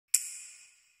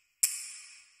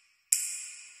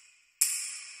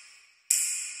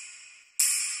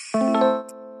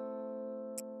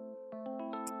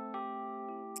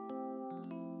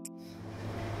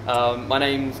My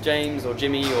name's James, or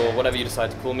Jimmy, or whatever you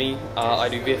decide to call me. I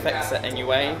do VFX at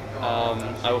NUA.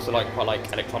 I also quite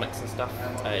like electronics and stuff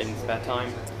in spare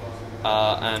time.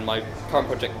 And my current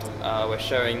project we're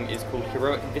showing is called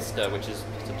Heroic Vista, which is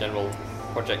just a general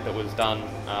project that was done,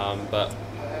 but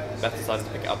Beth decided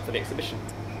to pick it up for the exhibition.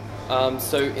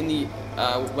 So in the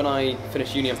when I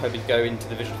finish uni, I'm hoping to go into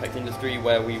the visual effects industry,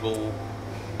 where we will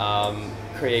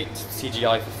create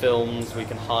CGI for films. We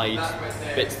can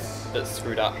hide bits that's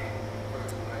screwed up,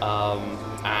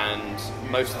 and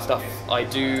most of the stuff I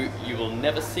do you will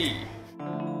never see.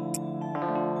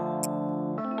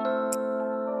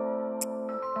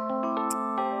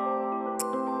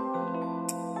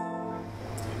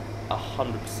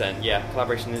 100%, yeah.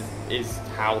 Collaboration is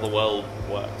how the world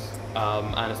works,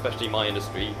 and especially in my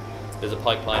industry, there's a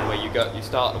pipeline where you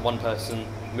start with one person,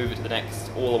 move it to the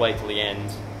next, all the way till the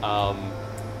end,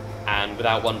 and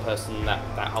without one person,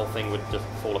 that whole thing would just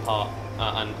fall apart,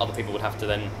 and other people would have to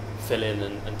then fill in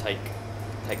and take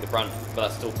the brunt, but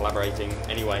that's still collaborating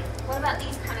anyway. What about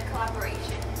these kind of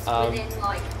collaborations within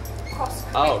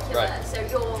cross-curricular? Oh, right.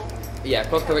 So yeah,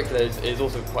 cross-curricular is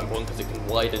also quite important because it can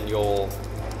widen your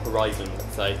horizon,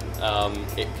 let's say.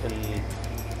 It can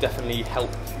definitely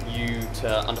help you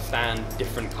to understand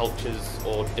different cultures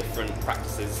or different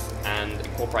practices and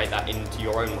incorporate that into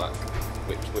your own work,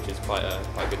 which is quite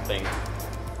a good thing.